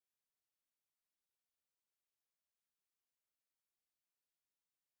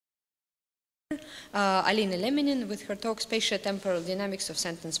Alina Leminen, with her talk Spatiotemporal Dynamics of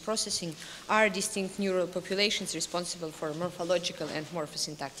Sentence Processing, are distinct neural populations responsible for morphological and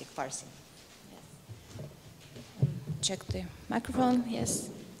morphosyntactic parsing. Check the microphone, yes,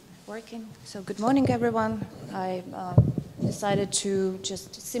 working. So good morning, everyone. I decided to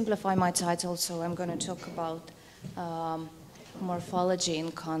just simplify my title, so I'm going to talk about morphology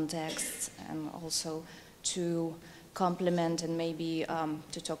in context, and also to complement and maybe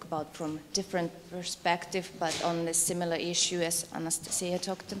to talk about from different perspective, but on a similar issue as Anastasia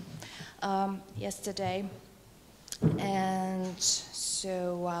talked yesterday. And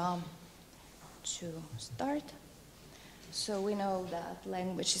so to start, so we know that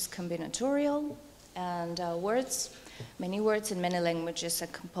language is combinatorial, and many words in many languages are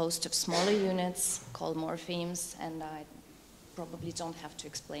composed of smaller units called morphemes, and I probably don't have to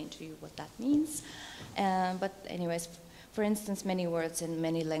explain to you what that means. But anyways, for instance, many words in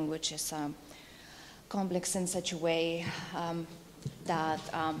many languages are complex in such a way that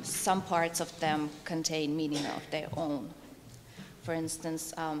some parts of them contain meaning of their own. For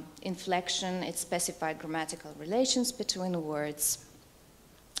instance, inflection, it specifies grammatical relations between the words.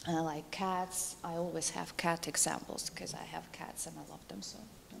 Like cats, I always have cat examples because I have cats and I love them so.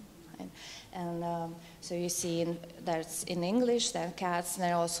 And so you see that's in English, there are cats, and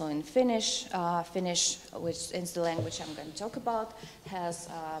they're also in Finnish. Finnish, which is the language I'm going to talk about, has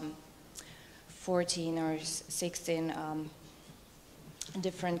 14 or 16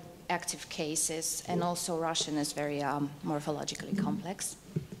 different active cases, and also Russian is very morphologically complex.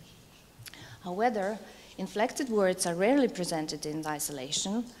 However, inflected words are rarely presented in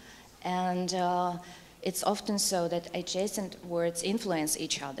isolation, and it's often so that adjacent words influence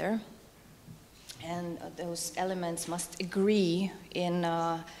each other, and those elements must agree in,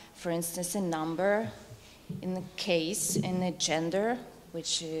 for instance, in number, in the case, in the gender,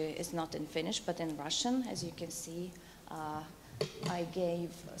 which is not in Finnish, but in Russian, as you can see. I gave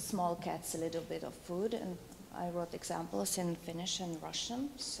small cats a little bit of food, and I wrote examples in Finnish and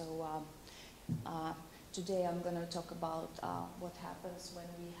Russian. So today I'm going to talk about what happens when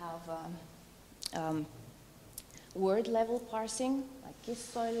we have word level parsing, like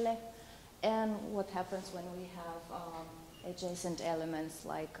kissoille, and what happens when we have adjacent elements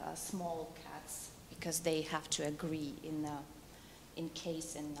like small cats, because they have to agree in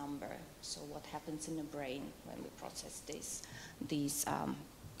case and number. So what happens in the brain when we process these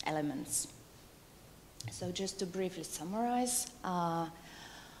elements. So just to briefly summarize,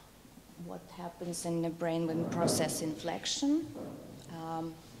 what happens in the brain when we process inflection.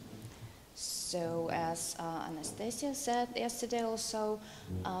 So as Anastasia said yesterday also,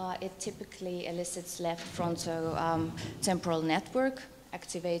 it typically elicits left frontal temporal network,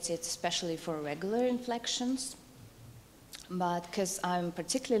 activated especially for regular inflections. But because I'm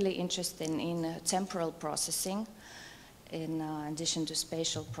particularly interested in temporal processing, in addition to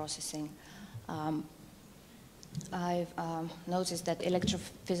spatial processing, I've noticed that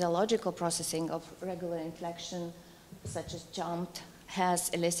electrophysiological processing of regular inflection, such as jumped, has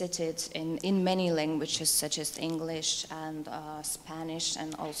elicited in many languages, such as English and Spanish,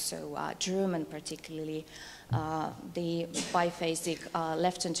 and also German particularly, the biphasic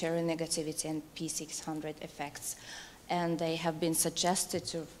left anterior negativity and P600 effects. And they have been suggested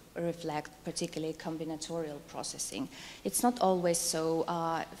to reflect particularly combinatorial processing. It's not always so.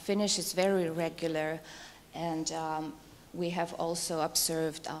 Finnish is very regular, and we have also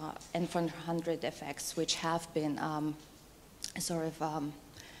observed N400 effects, which have been sort of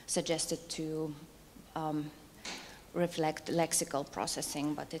suggested to reflect lexical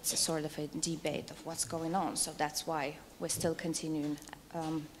processing, but it's a sort of a debate of what's going on. So that's why we're still continuing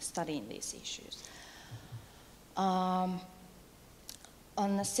studying these issues. On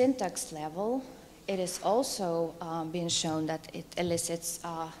the syntax level, it is also been shown that it elicits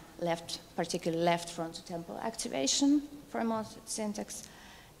particularly left frontotemporal activation for most syntax,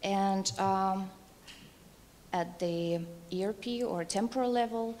 and at the ERP or temporal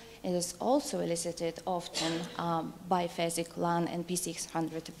level, it is also elicited often biphasic LAN and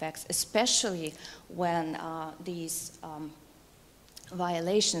P600 effects, especially when these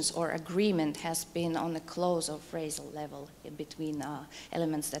violations or agreement has been on the close or phrasal level between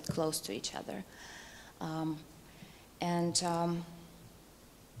elements that close to each other.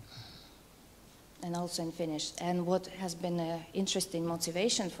 And also in Finnish. And what has been an interesting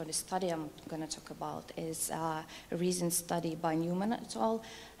motivation for the study I'm going to talk about is a recent study by Newman et al.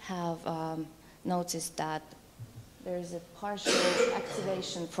 Have noticed that there is a partial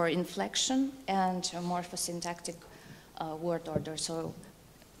activation for inflection and a morphosyntactic word order. So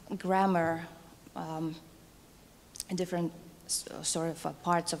grammar, different sort of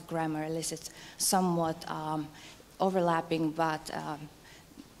parts of grammar elicit somewhat overlapping but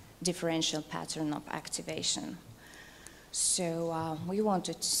differential pattern of activation. So we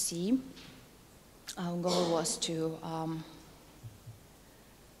wanted to see, our goal was to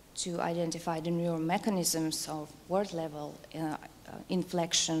identify the neural mechanisms of word level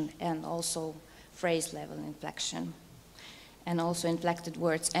inflection and also phrase level inflection. And also inflected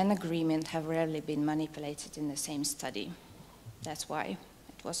words and agreement have rarely been manipulated in the same study. That's why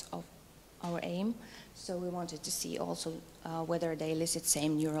it was our aim. So we wanted to see also whether they elicit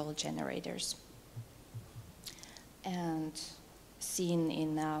same neural generators. And seen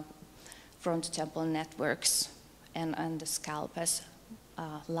in frontotemporal networks and the scalp as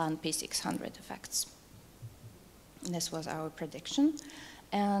LAN P600 effects. This was our prediction.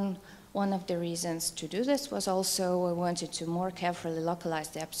 And one of the reasons to do this was also we wanted to more carefully localize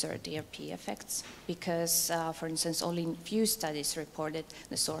the observed ERP effects because, for instance, only few studies reported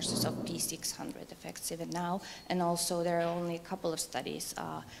the sources of P600 effects even now, and also there are only a couple of studies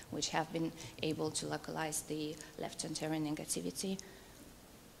which have been able to localize the left anterior negativity.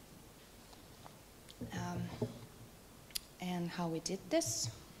 And how we did this?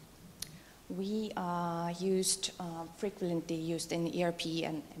 We frequently used in ERP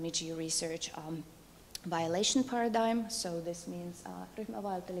and MEG research violation paradigm. So this means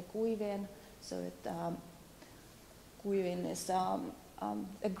ryhmävaelteli kuivien. So kuivin is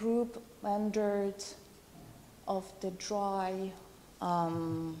a group wandered of the dry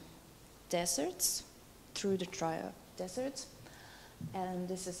deserts, through the dry deserts. And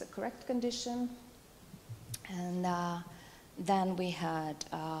this is a correct condition. And then we had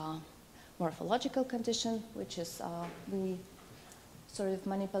morphological condition, which is we sort of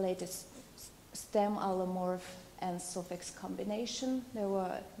manipulated stem allomorph and suffix combination. There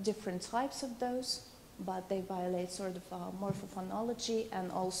were different types of those, but they violate sort of morphophonology,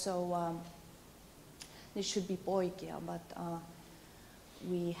 and also they should be poikia, but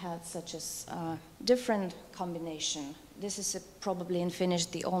we had such a different combination. This is probably in Finnish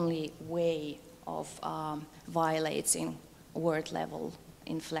the only way of violating word level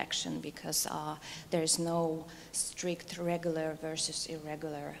inflection, because there is no strict regular versus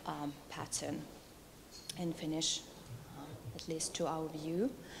irregular pattern in Finnish, at least to our view.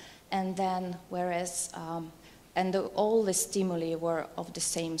 And then, whereas, all the stimuli were of the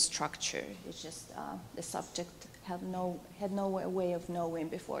same structure, it's just the subject had no way of knowing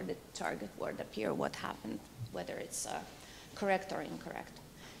before the target word appeared what happened, whether it's correct or incorrect.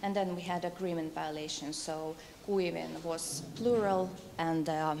 And then we had agreement violations, so kuivin was plural, and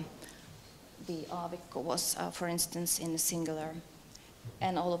the aavikko was, for instance, in the singular,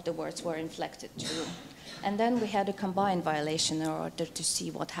 and all of the words were inflected too. And then we had a combined violation in order to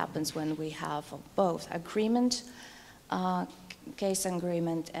see what happens when we have both agreement, case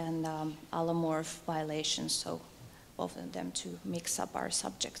agreement, and allomorph violations, so both of them to mix up our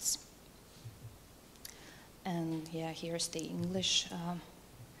subjects. And yeah, here's the English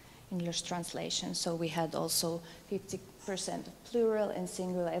translation. So we had also 50% of plural and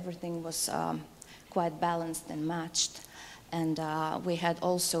singular. Everything was quite balanced and matched. And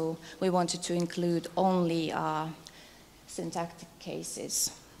we wanted to include only syntactic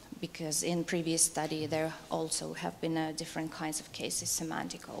cases, because in previous study there also have been different kinds of cases,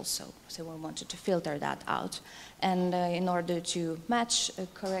 semantic also. So we wanted to filter that out. And in order to match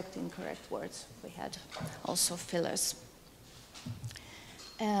correct, incorrect words, we had also fillers.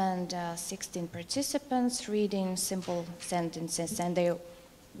 And 16 participants reading simple sentences, and their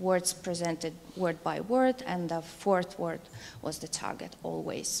words presented word by word, and the fourth word was the target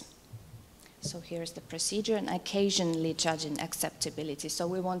always. So here's the procedure, and occasionally judging acceptability. So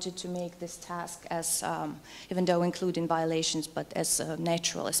we wanted to make this task as, even though including violations, but as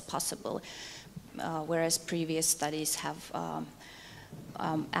natural as possible, whereas previous studies have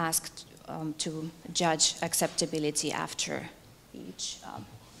asked to judge acceptability after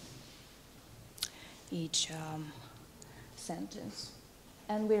each sentence.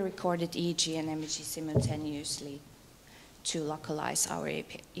 And we recorded EEG and MEG simultaneously to localize our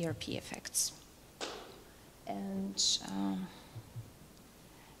ERP effects. And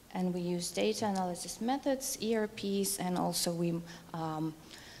we use data analysis methods, ERPs, and also we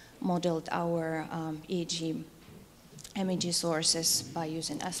modeled our EEG MEG sources by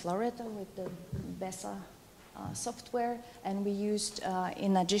using S-Loreto with the BESA software, and we used,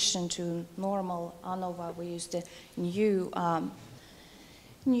 in addition to normal ANOVA, we used a new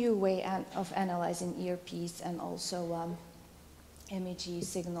way of analyzing ERPs, and also MEG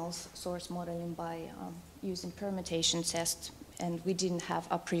signals source modeling by using permutation tests, and we didn't have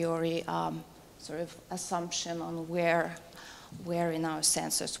a priori sort of assumption on where where in our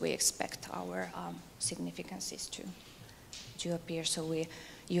sensors we expect our significances to appear. So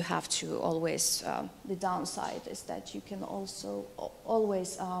you have to always, the downside is that you can also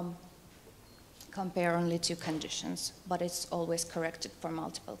always compare only two conditions, but it's always corrected for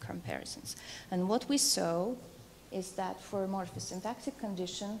multiple comparisons. And what we saw is that for morphosyntactic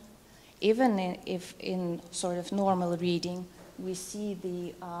condition, even if in sort of normal reading, we see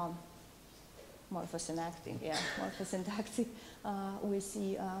the morphosyntactic, we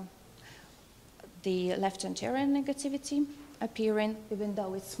see the left anterior negativity appearing, even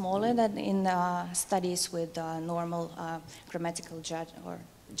though it's smaller than in studies with normal grammatical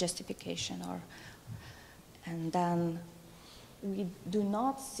justification. And then we do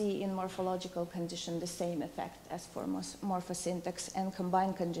not see in morphological condition the same effect as for morphosyntax, and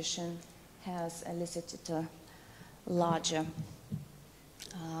combined condition has elicited a larger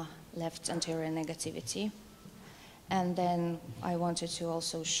left anterior negativity. And then I wanted to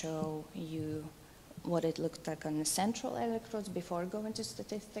also show you what it looked like on the central electrodes before going to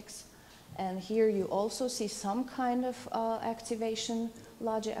statistics. And here you also see some kind of activation,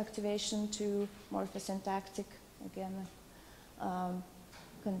 larger activation to morphosyntactic, again,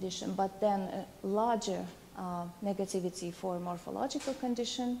 condition, but then a larger negativity for morphological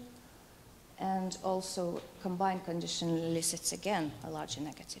condition, and also combined condition elicits again a larger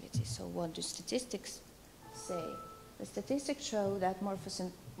negativity. So what do statistics say? The statistics show that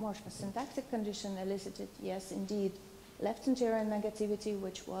morphosyntactic condition elicited, yes, indeed, left anterior negativity,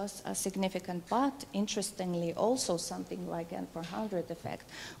 which was significant, but interestingly also something like N/100 effect,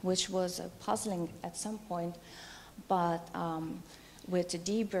 which was puzzling at some point. But with a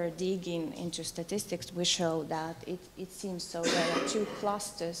deeper digging into statistics, we show that it seems so there are two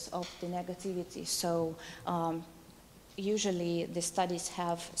clusters of the negativity. So usually the studies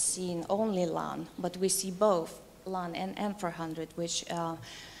have seen only LAN, but we see both LAN and N/100, which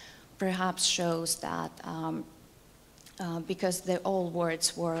perhaps shows that because all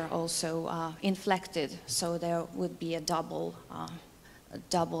words were also inflected, so there would be a double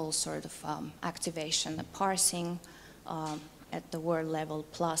sort of activation, a parsing at the word level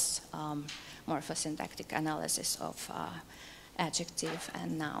plus morphosyntactic analysis of adjective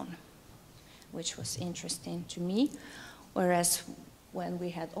and noun, which was interesting to me. Whereas when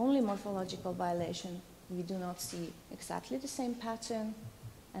we had only morphological violation, we do not see exactly the same pattern.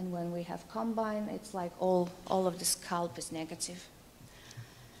 And when we have combined, it's like all of the scalp is negative.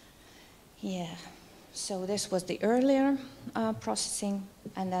 Yeah, so this was the earlier processing,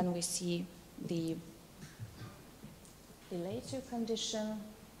 and then we see the later condition,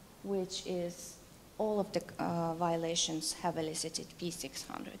 which is all of the violations have elicited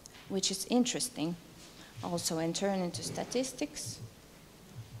P600, which is interesting. Also, in turn into statistics,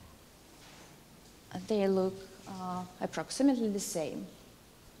 they look approximately the same.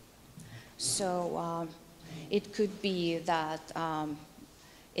 So it could be that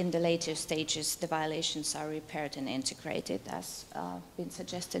in the later stages, the violations are repaired and integrated, as been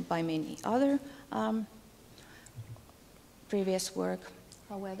suggested by many other previous work.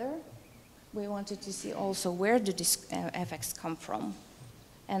 However, we wanted to see also where do these effects come from.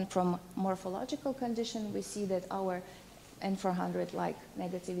 And from morphological condition, we see that our N/400-like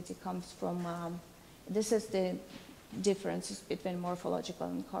negativity comes from, this is the differences between morphological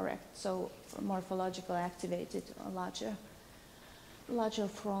and correct. So for morphological activated, a larger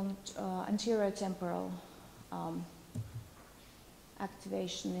front anterior temporal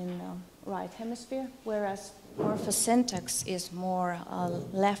activation in the right hemisphere, whereas morphosyntax is more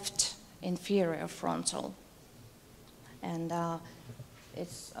left inferior frontal. And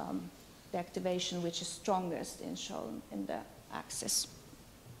it's the activation which is strongest shown in the axis.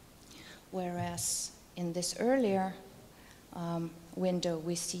 Whereas in this earlier window,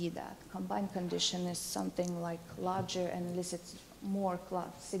 we see that combined condition is something like larger and elicits more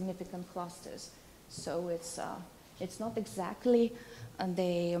significant clusters. So it's not exactly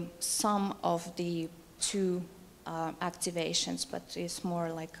the sum of the two activations, but it's more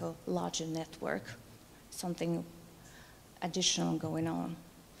like a larger network, something additional going on.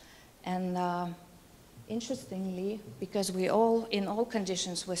 And interestingly, because we all, in all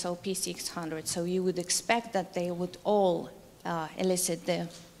conditions, we saw P600, so you would expect that they would all elicit the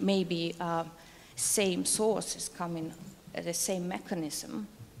maybe same sources coming at the same mechanism.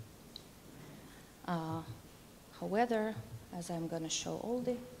 However, as I'm going to show all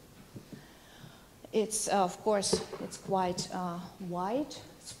the, it's of course it's quite wide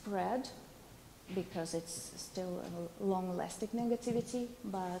spread because it's still a long elastic negativity,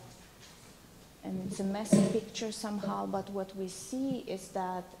 but And it's a messy picture somehow, but what we see is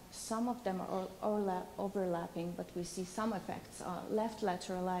that some of them are overlapping, but we see some effects are left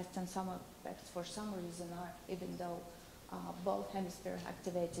lateralized and some effects for some reason are, even though both hemispheres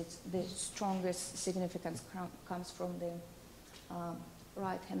activated, the strongest significance comes from the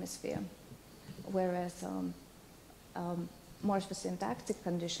right hemisphere, whereas morphosyntactic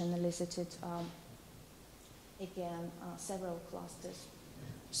condition elicited again several clusters.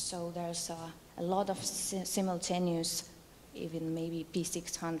 So there's a lot of simultaneous, even maybe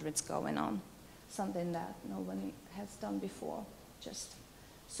P600s going on, something that nobody has done before. Just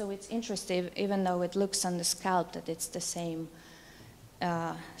so it's interesting, even though it looks on the scalp that it's the same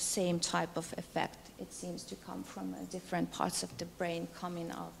type of effect. It seems to come from different parts of the brain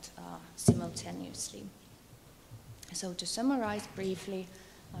coming out simultaneously. So to summarize briefly,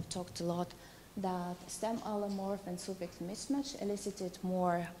 I've talked a lot that stem allomorph and suffix mismatch elicited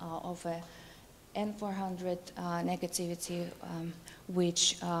more of a N400 negativity,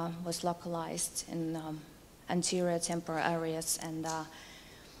 which was localized in anterior temporal areas, and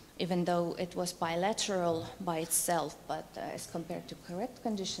even though it was bilateral by itself, but as compared to correct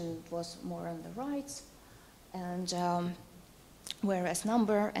condition, it was more on the right, and whereas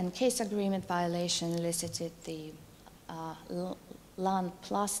number and case agreement violation elicited the LAN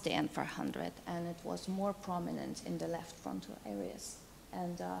plus the N400, and it was more prominent in the left frontal areas.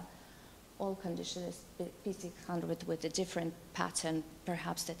 And all conditions P600 with a different pattern,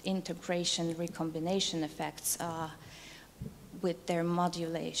 perhaps that integration recombination effects with their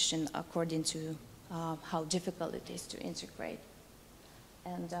modulation according to how difficult it is to integrate.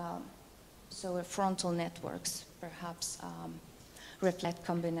 And so frontal networks perhaps reflect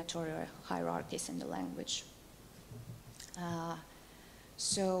combinatorial hierarchies in the language.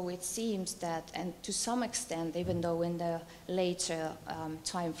 So it seems that, and to some extent, even though in the later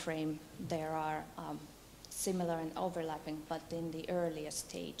time frame there are similar and overlapping, but in the earlier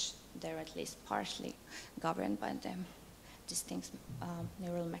stage they're at least partially governed by them distinct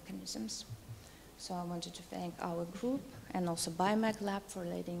neural mechanisms. So I wanted to thank our group and also BioMag Lab for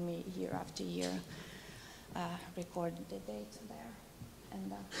letting me year after year record the data there.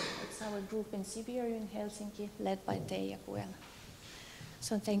 And it's our group in Sibiu in Helsinki, led by Teija Kuela.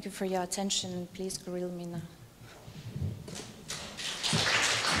 So thank you for your attention, and please grill me now.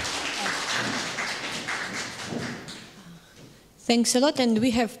 Thanks a lot, and we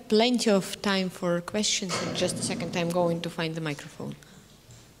have plenty of time for questions. In just a second, I'm going to find the microphone.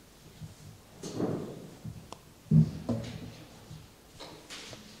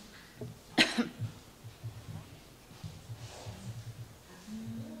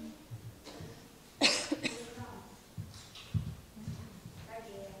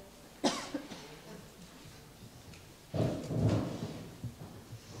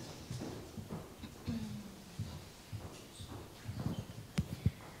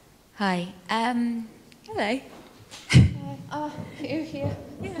 Hi. Hello. You're here.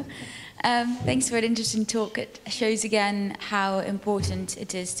 Yeah. Thanks for an interesting talk. It shows again how important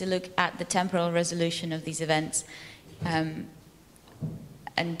it is to look at the temporal resolution of these events, and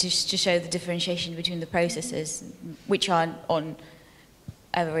just to show the differentiation between the processes, which are on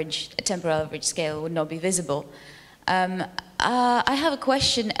average, a temporal average scale would not be visible. I have a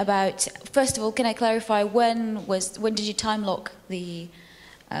question about, first of all, can I clarify when did you time lock the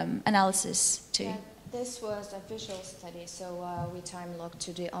analysis to? Yeah, this was a visual study, so we time locked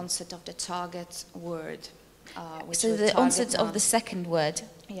to the onset of the target word. So the onset of the second word?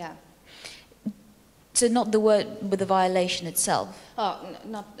 Yeah. So not the word with the violation itself? Oh,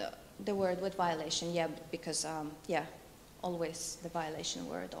 not the word with violation, yeah, because, yeah, always the violation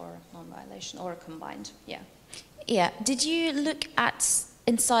word or non-violation or combined, yeah. Yeah. Did you look at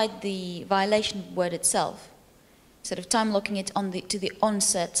inside the violation word itself? Sort of time locking it on to the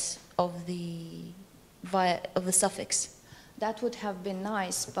onset of the suffix. That would have been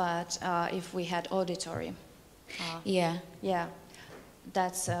nice, but if we had auditory. Yeah. Yeah,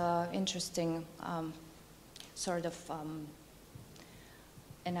 that's interesting sort of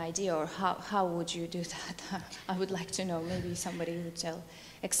an idea, or how would you do that? I would like to know, maybe somebody would tell.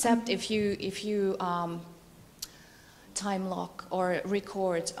 Except if you time lock or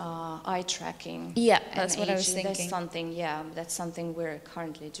record eye tracking. Yeah, that's what I was thinking. That's something, yeah, that's something we're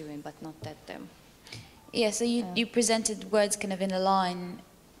currently doing, but not that them. Yeah, so you presented words kind of in a line.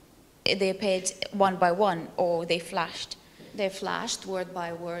 They appeared one by one, or they flashed? They flashed word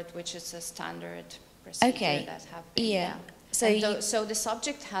by word, which is a standard procedure that happened. Yeah. So the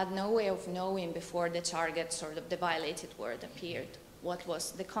subject had no way of knowing before the target, sort of the violated word appeared. What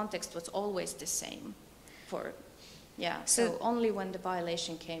was the context was always the same for. Yeah, so only when the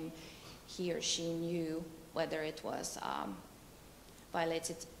violation came, he or she knew whether it was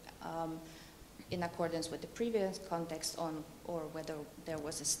violated in accordance with the previous context or whether there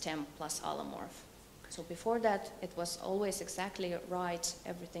was a stem plus allomorph. So before that, it was always exactly right,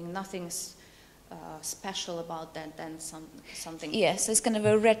 everything, nothing's special about that than something. Yes, it's kind of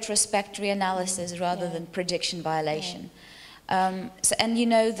a retrospectory analysis rather than prediction violation. So, and you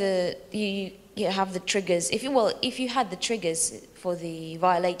know you have the triggers. If you had the triggers for the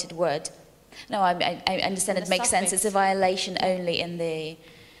violated word, no, I understand it makes sense. It's a violation only in the,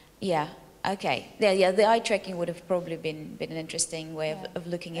 okay, the eye tracking would have probably been an interesting way of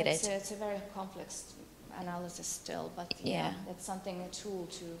looking at it. It's a very complex analysis still, but it's something, a tool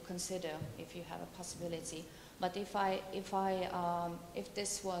to consider if you have a possibility. But if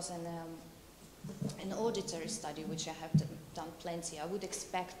this was an auditory study, which I have done plenty, I would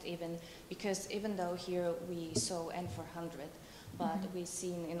expect because even though here we saw N400, but we've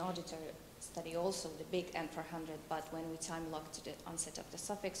seen in auditory study also the big N400, but when we time locked to the onset of the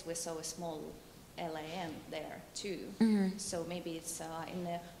suffix, we saw a small LAM there too. So maybe it's in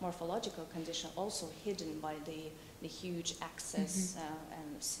a morphological condition also hidden by the huge access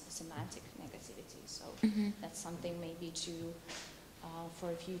and semantic negativity. So that's something maybe to for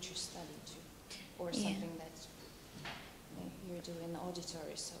a future study too, or something that you're doing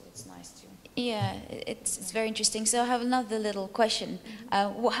auditory. So it's nice to. Yeah, it's very interesting. So I have another little question.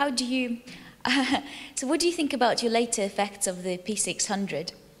 How do you? So what do you think about your later effects of the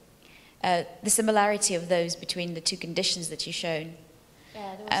P600? The similarity of those between the two conditions that you've shown.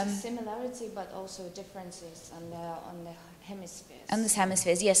 Yeah, there was a similarity, but also differences on the hemispheres. On the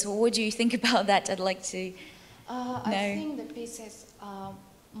hemispheres, yes. Well, what do you think about that? I'd like to know. I think the pieces,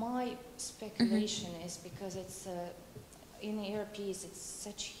 my speculation is because it's, in earpiece, it's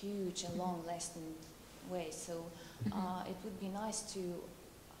such huge and long-lasting way, so it would be nice to,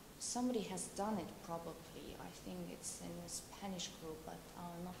 somebody has done it probably, I think it's in a Spanish group, but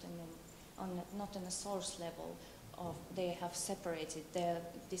not on a source level. They have separated.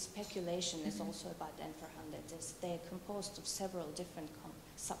 The speculation is also about N400. They're composed of several different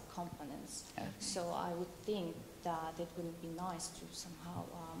subcomponents. Okay. So I would think that it would be nice to somehow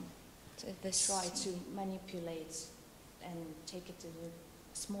try to manipulate and take it to the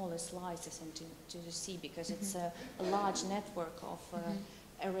smaller slices and to see, because it's a large network of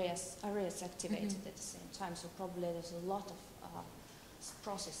areas activated at the same time. So probably there's a lot of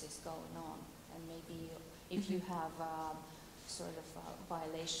processes going on, and maybe if you have sort of a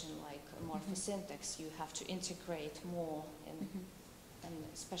violation like morphosyntax, you have to integrate more, and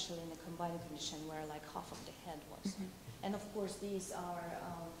especially in a combined condition where like half of the head was. And of course these are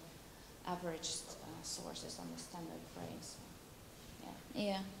averaged sources on the standard frames.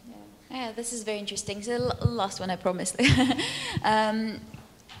 Yeah, this is very interesting. So last one, I promise.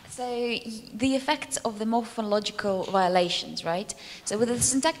 So the effects of the morphological violations, right? So with the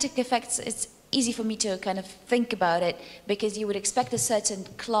syntactic effects, it's easy for me to kind of think about it, because you would expect a certain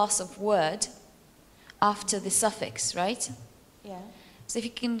class of word after the suffix, right? Yeah. So if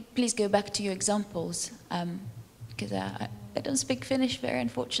you can please go back to your examples, because I don't speak Finnish very,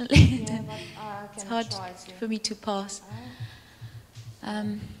 unfortunately. Yeah, but I can it's hard try for me to pass.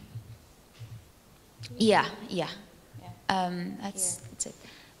 That's it.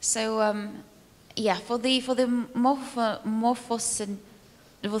 So for the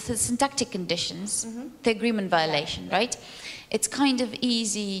syntactic conditions, the agreement violation, right? It's kind of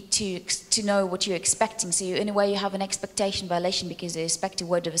easy to know what you're expecting. So in a way, you have an expectation violation because you expect a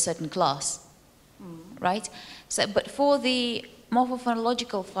word of a certain class, right? So, but for the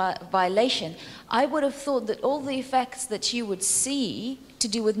morphophonological violation, I would have thought that all the effects that you would see to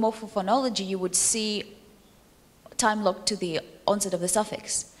do with morphophonology, you would see time locked to the onset of the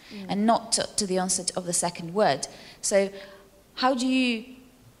suffix, and not to the onset of the second word. So how do you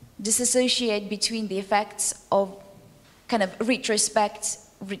disassociate between the effects of kind of retrospect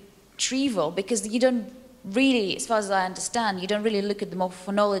retrieval? Because you don't really, as far as I understand, you don't really look at the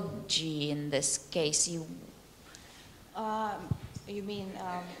morphophonology in this case. You mean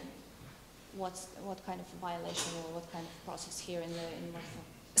what kind of violation or what kind of process here in morpho?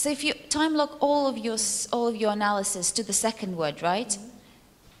 So if you time lock all of your analysis to the second word, right?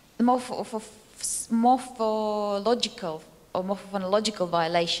 The morphological or morphophonological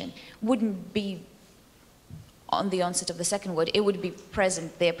violation wouldn't be on the onset of the second word. It would be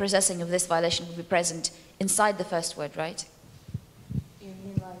present. The processing of this violation would be present inside the first word, right? You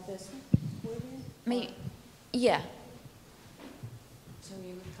mean like this? Yeah. So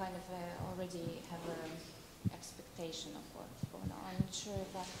you would kind of already have an expectation of what's going on. I'm not sure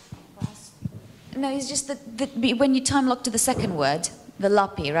if that was. No, it's just that when you time lock to the second word, the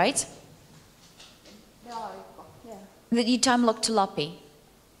lapi, right? That you time lock to Lappi.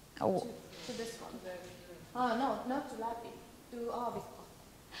 Oh. To this one. Oh, no, not to Lappi. To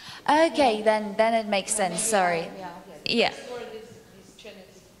Aavikko. Okay, then it makes sense. Sorry. Yeah.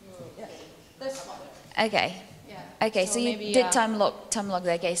 This one. Okay. Yeah. Okay, so you maybe, did time lock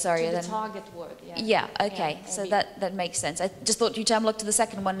there. Okay, sorry. To the then. target word, Yeah. Okay. Yeah, So that makes sense. I just thought you time locked to the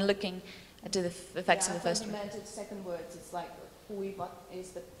second one, looking at the effects of the first one. I thought you meant the second word. It's like hui, but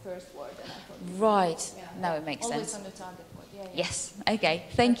is the first word, and I thought. Right. Yeah. Now it makes Always sense. on the target word. Yeah. Yes. Okay.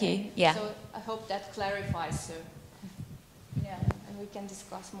 Thank you. Yeah. So I hope that clarifies. So. Yeah, and we can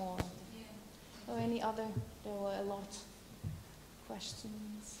discuss more. Or any other? There were a lot.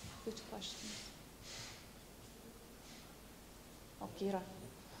 Questions. Good questions. Oh, Kira.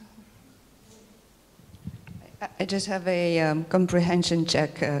 I just have a comprehension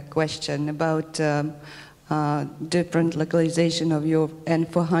check question about different localization of your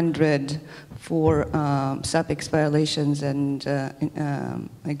N400 for suffix violations and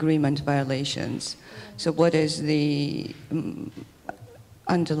agreement violations. So what is the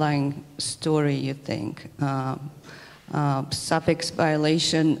underlying story, you think? Suffix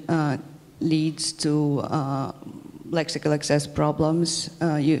violation leads to lexical access problems.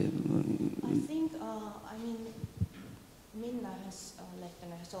 I think, I mean, Minna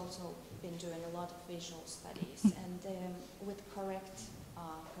Lehtonen has also been doing a lot of visual studies and with correctly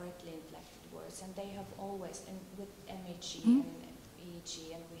inflected words, and they have always, and with MEG and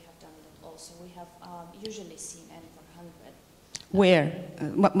EG, and we have done that also, we have usually seen N400. Where?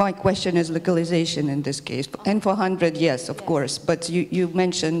 My question is localization in this case. N400, yes, of course, but you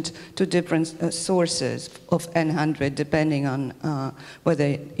mentioned two different sources of N100 depending on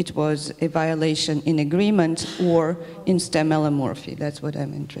whether it was a violation in agreement or in stem allomorphy. That's what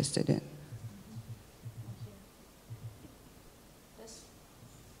I'm interested in.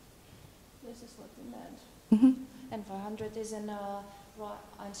 This is what we meant. N400 is an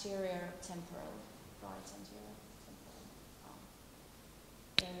anterior temporal, right anterior temporal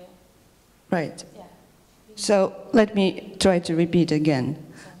area. Right. Yeah. So let me try to repeat again.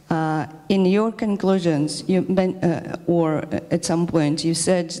 In your conclusions, or at some point, you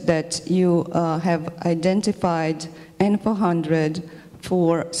said that you have identified N400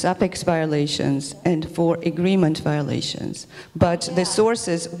 for suffix violations and for agreement violations, but the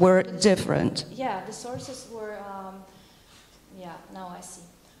sources were different. Yeah, the sources were, yeah, now I see.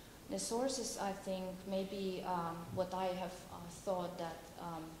 The sources, I think, maybe what I have thought that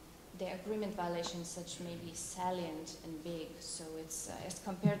the agreement violations such may be salient and big, so it's as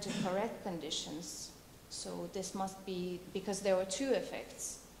compared to correct conditions. So this must be, because there were two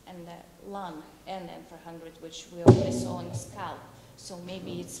effects, and the LUN and N400, which we already saw on the scalp. So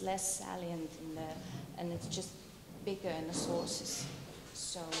maybe it's less salient in the, and it's just bigger in the sources.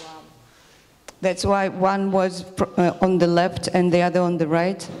 So That's why one was on the left and the other on the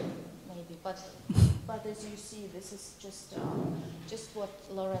right? maybe, but as you see, this is just what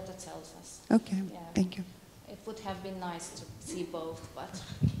Loretta tells us. Okay, Yeah. thank you. It would have been nice to see both, but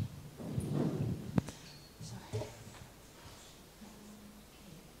sorry.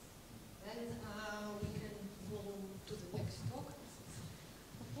 Then we can move to the next talk.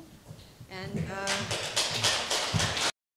 And